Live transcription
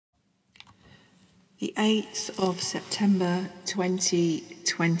The 8th of September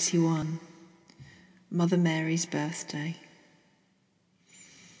 2021, Mother Mary's birthday.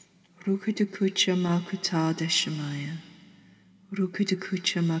 Rukudukucha Makuta Deshamaya.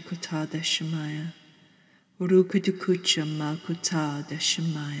 Rukudukucha Makuta Deshamaya. Rukudukucha Makuta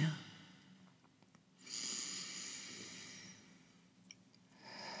Deshamaya.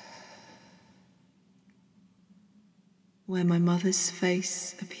 Where my mother's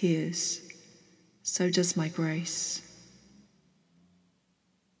face appears, so does my grace.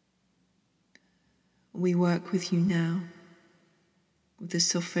 We work with you now with the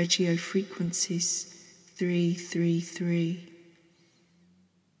Solfeggio frequencies 333.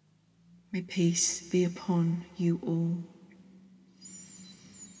 May peace be upon you all.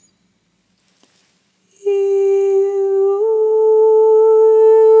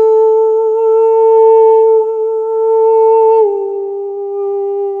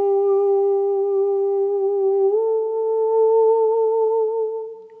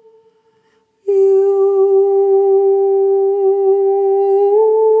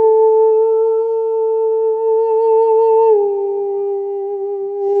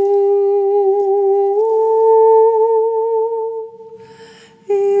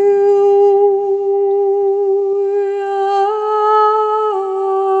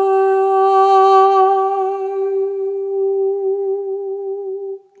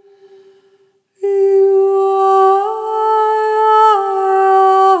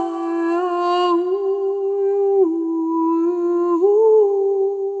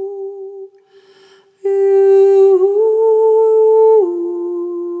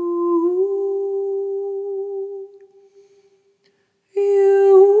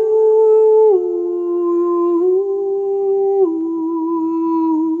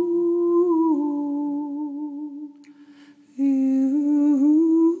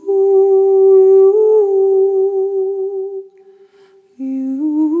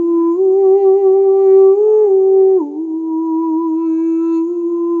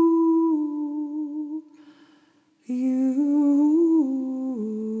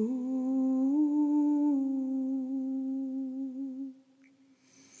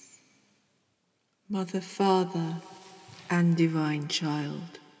 Mother, Father, and Divine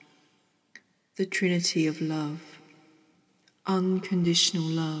Child, the Trinity of Love, unconditional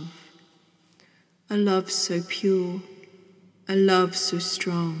love, a love so pure, a love so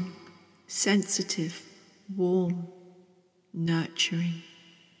strong, sensitive, warm, nurturing.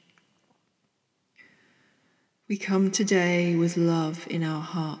 We come today with love in our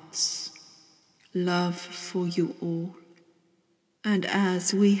hearts, love for you all, and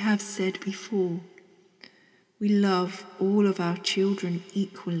as we have said before, we love all of our children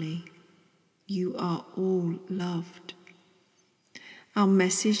equally. You are all loved. Our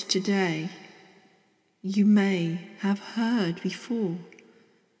message today, you may have heard before,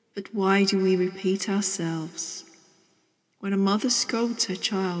 but why do we repeat ourselves? When a mother scolds her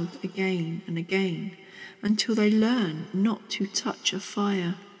child again and again until they learn not to touch a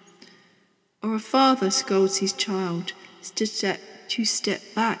fire, or a father scolds his child to step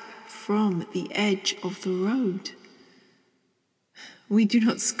back from the edge of the road. We do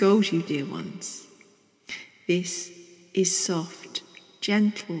not scold you, dear ones. This is soft,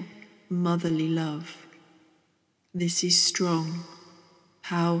 gentle, motherly love. This is strong,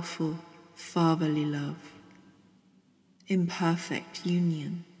 powerful, fatherly love. Imperfect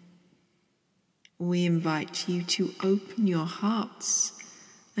union. We invite you to open your hearts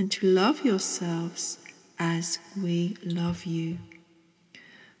and to love yourselves as we love you.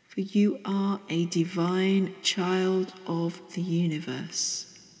 For you are a divine child of the universe.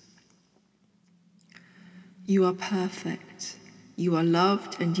 You are perfect, you are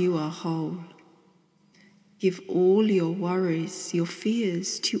loved, and you are whole. Give all your worries, your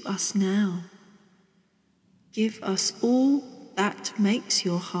fears to us now. Give us all that makes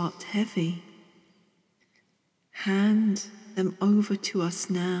your heart heavy. Hand them over to us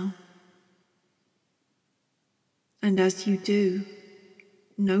now. And as you do,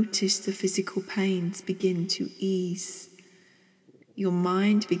 notice the physical pains begin to ease. Your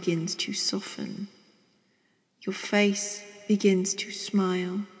mind begins to soften. Your face begins to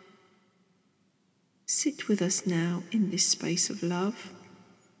smile. Sit with us now in this space of love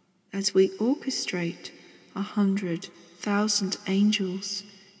as we orchestrate 100,000 angels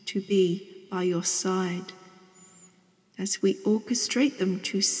to be by your side, as we orchestrate them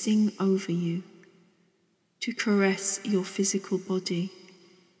to sing over you, to caress your physical body,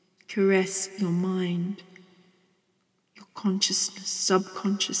 caress your mind, your consciousness,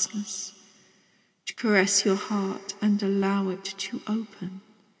 subconsciousness, to caress your heart and allow it to open,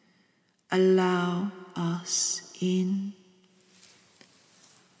 allow us in.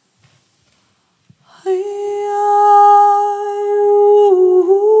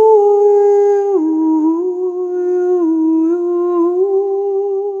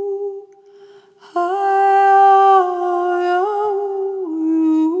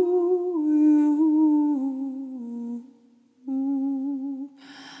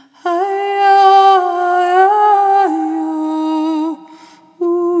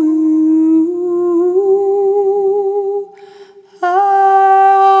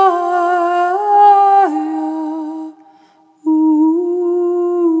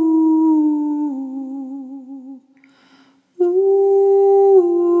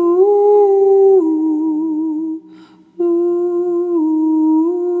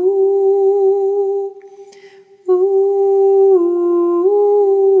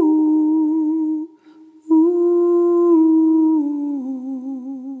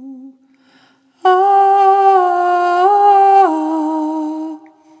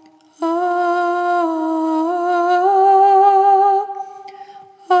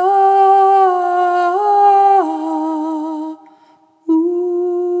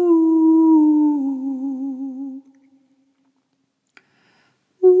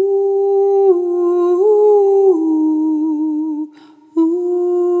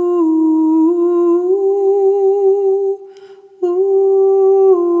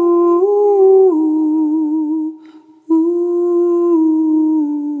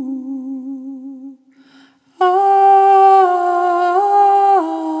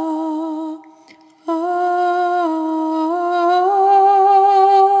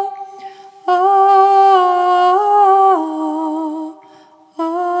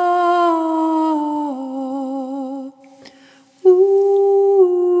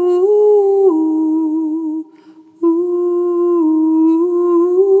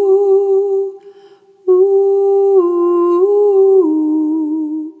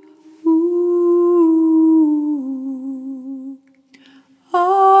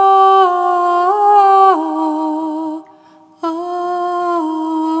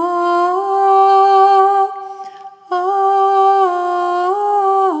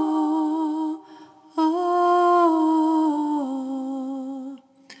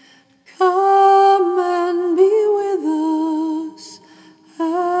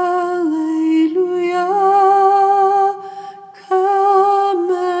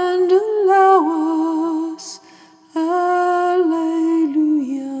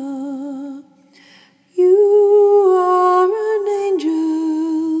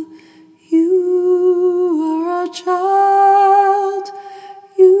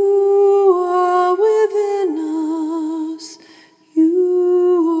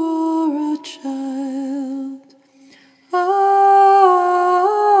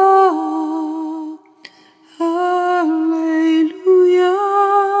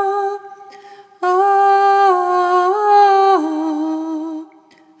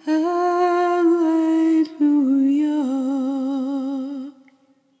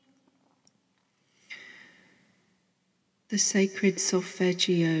 The sacred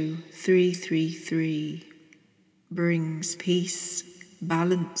Solfeggio 333 brings peace,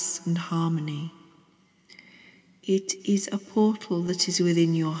 balance and harmony. It is a portal that is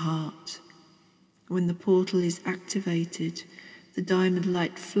within your heart. When the portal is activated, the diamond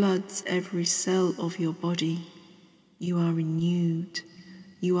light floods every cell of your body. You are renewed.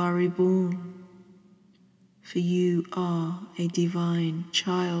 You are reborn. For you are a divine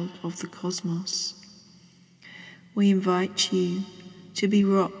child of the cosmos. We invite you to be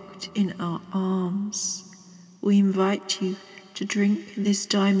rocked in our arms. We invite you to drink this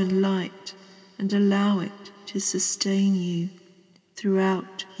diamond light and allow it to sustain you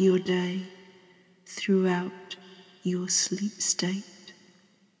throughout your day, throughout your sleep state.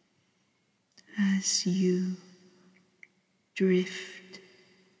 As you drift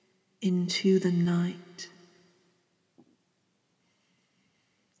into the night,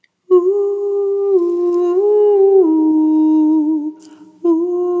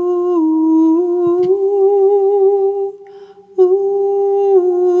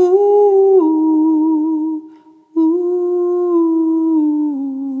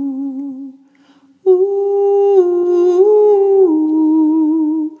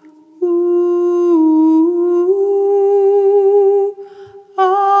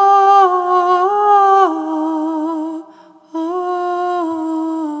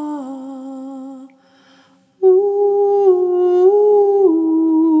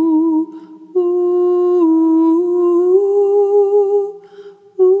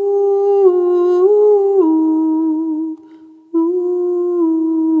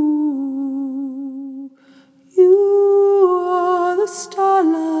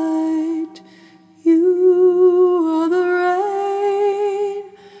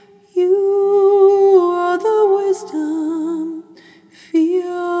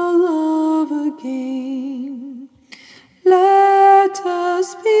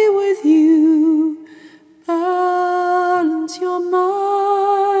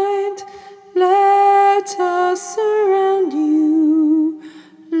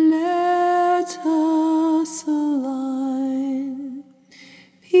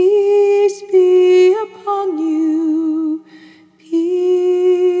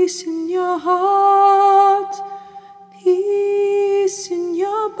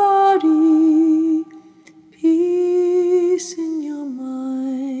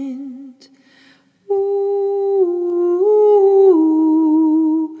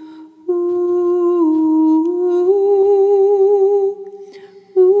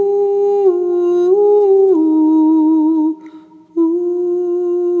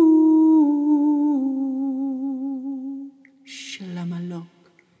 Shalamalok,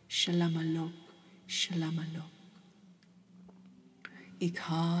 shalamalok, shalamalok.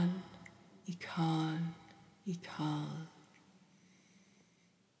 Ikal, ikal, ikal.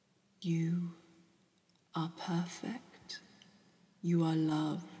 You are perfect. You are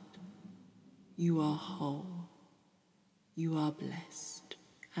loved. You are whole. You are blessed.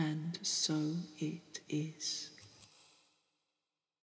 And so it is.